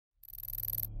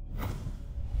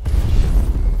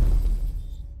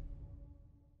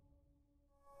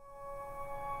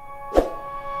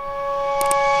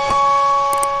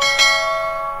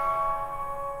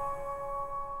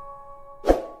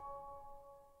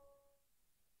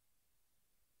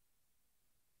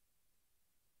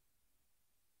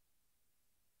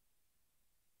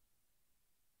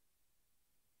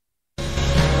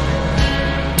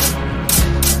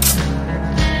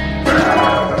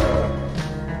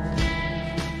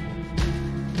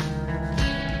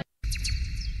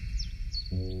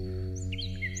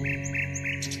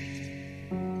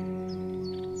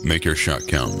Make your shot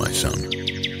count, my son.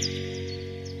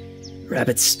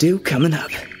 Rabbit stew coming up.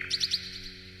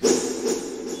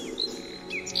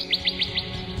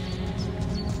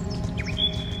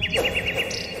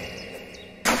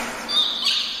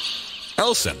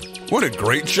 Elson, what a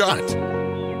great shot!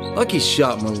 Lucky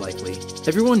shot, more likely.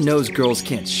 Everyone knows girls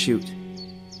can't shoot.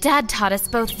 Dad taught us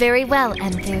both very well,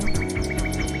 Enthu.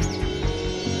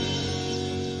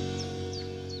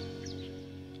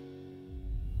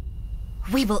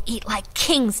 We will eat like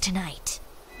kings tonight.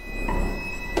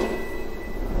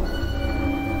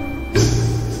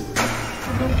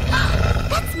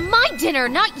 That's my dinner,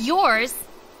 not yours.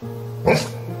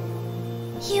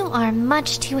 You are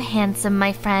much too handsome,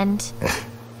 my friend.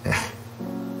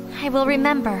 I will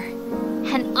remember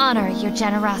and honor your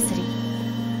generosity.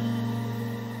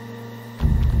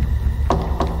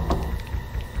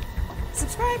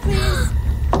 Subscribe, please.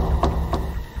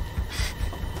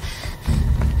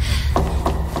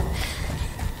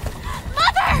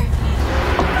 Mother!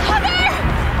 Mother!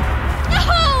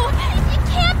 No! It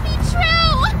can't be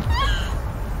true!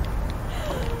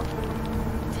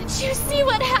 Did you see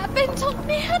what happened, old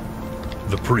man?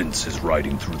 The prince is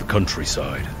riding through the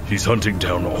countryside. He's hunting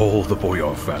down all the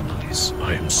Boyar families.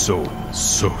 I am so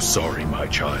sorry, my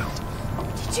child.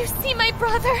 Did you see my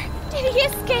brother? Did he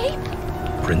escape?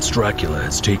 Prince Dracula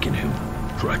has taken him.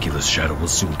 Dracula's shadow will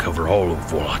soon cover all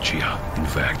of Wallachia. In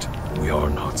fact, we are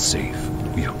not safe.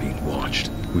 We are being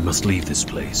watched. We must leave this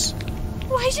place.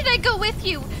 Why should I go with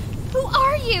you? Who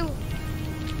are you?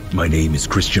 My name is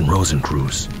Christian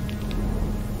Rosencruz.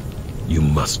 You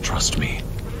must trust me.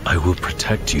 I will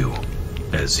protect you,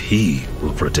 as he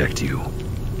will protect you.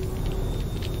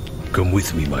 Come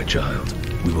with me, my child.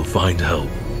 We will find help.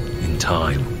 In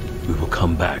time, we will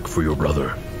come back for your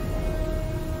brother.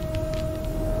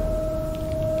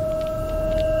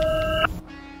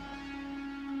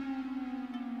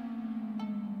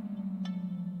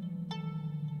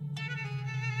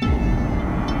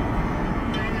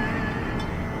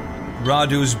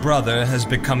 Radu's brother has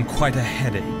become quite a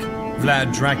headache.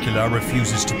 Vlad Dracula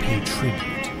refuses to pay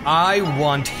tribute. I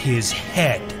want his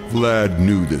head. Vlad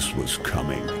knew this was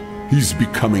coming. He's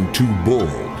becoming too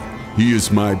bold. He is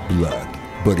my blood,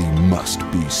 but he must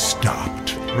be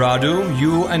stopped. Radu,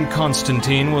 you and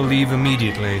Constantine will leave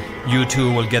immediately. You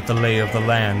two will get the lay of the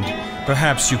land.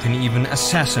 Perhaps you can even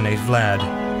assassinate Vlad.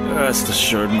 Rest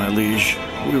assured, my liege.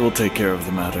 We will take care of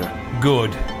the matter.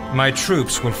 Good. My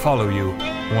troops will follow you,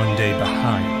 one day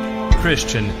behind.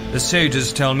 Christian, the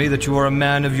sages tell me that you are a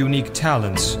man of unique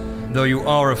talents. Though you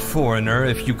are a foreigner,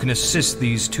 if you can assist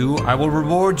these two, I will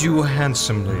reward you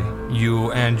handsomely.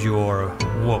 You and your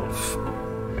wolf.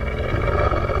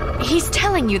 He's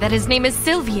telling you that his name is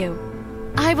Silvio.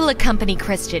 I will accompany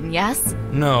Christian, yes?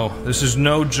 No, this is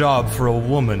no job for a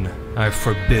woman. I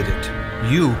forbid it.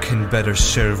 You can better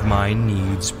serve my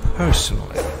needs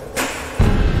personally.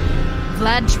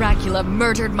 Vlad Dracula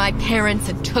murdered my parents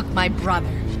and took my brother.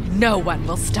 No one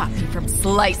will stop me from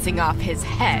slicing off his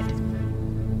head.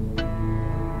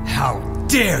 How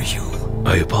dare you!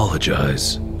 I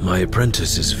apologize. My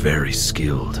apprentice is very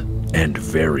skilled and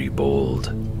very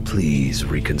bold. Please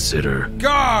reconsider.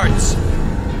 Guards!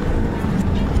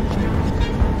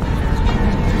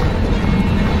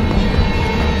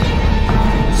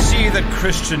 See that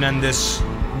Christian and this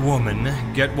woman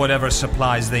get whatever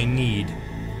supplies they need.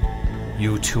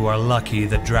 You two are lucky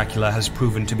that Dracula has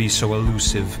proven to be so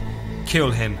elusive. Kill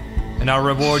him, and I'll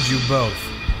reward you both.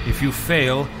 If you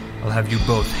fail, I'll have you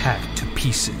both hacked to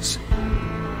pieces.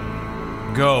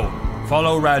 Go,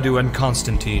 follow Radu and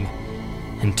Constantine,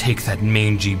 and take that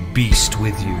mangy beast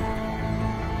with you.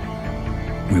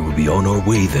 We will be on our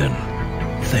way then.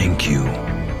 Thank you.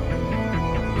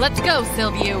 Let's go,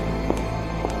 Silvio.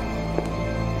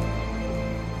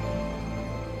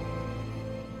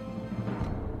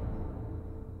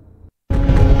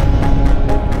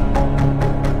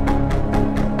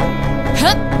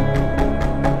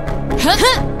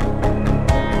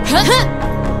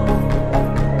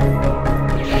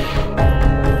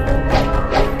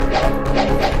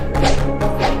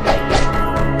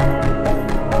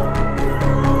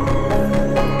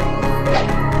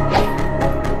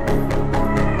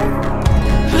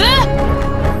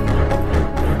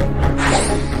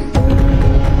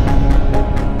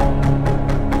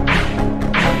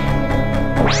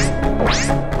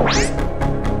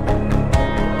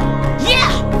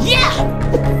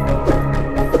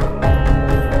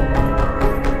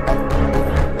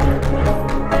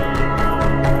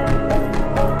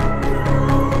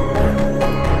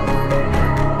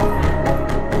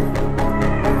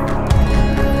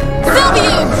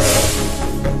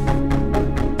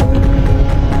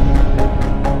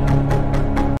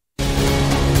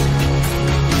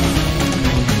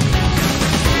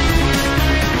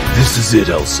 is it,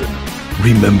 Elson.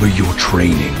 Remember your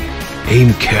training.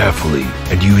 Aim carefully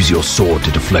and use your sword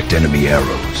to deflect enemy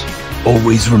arrows.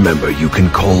 Always remember you can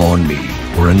call on me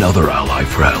or another ally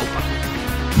for help.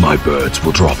 My birds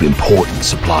will drop important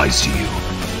supplies to you.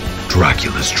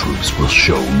 Dracula's troops will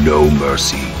show no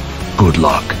mercy. Good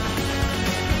luck.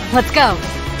 Let's go.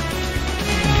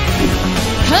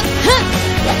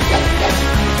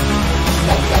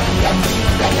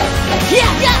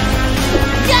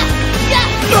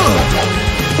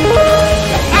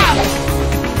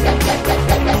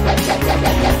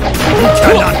 You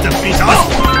cannot defeat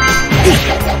us!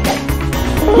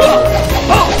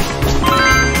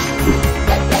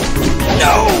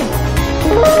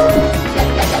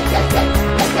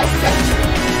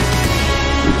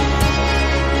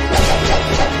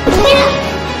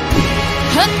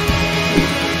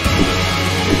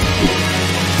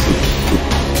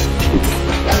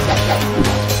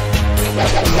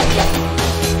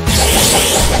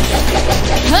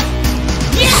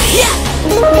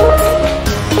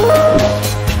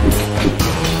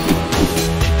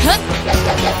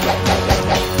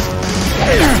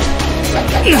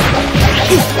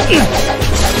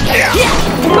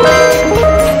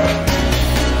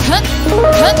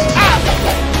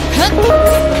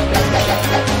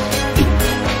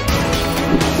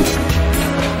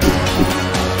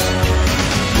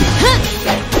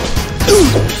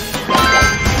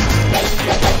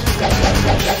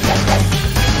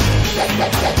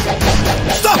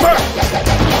 Stop her!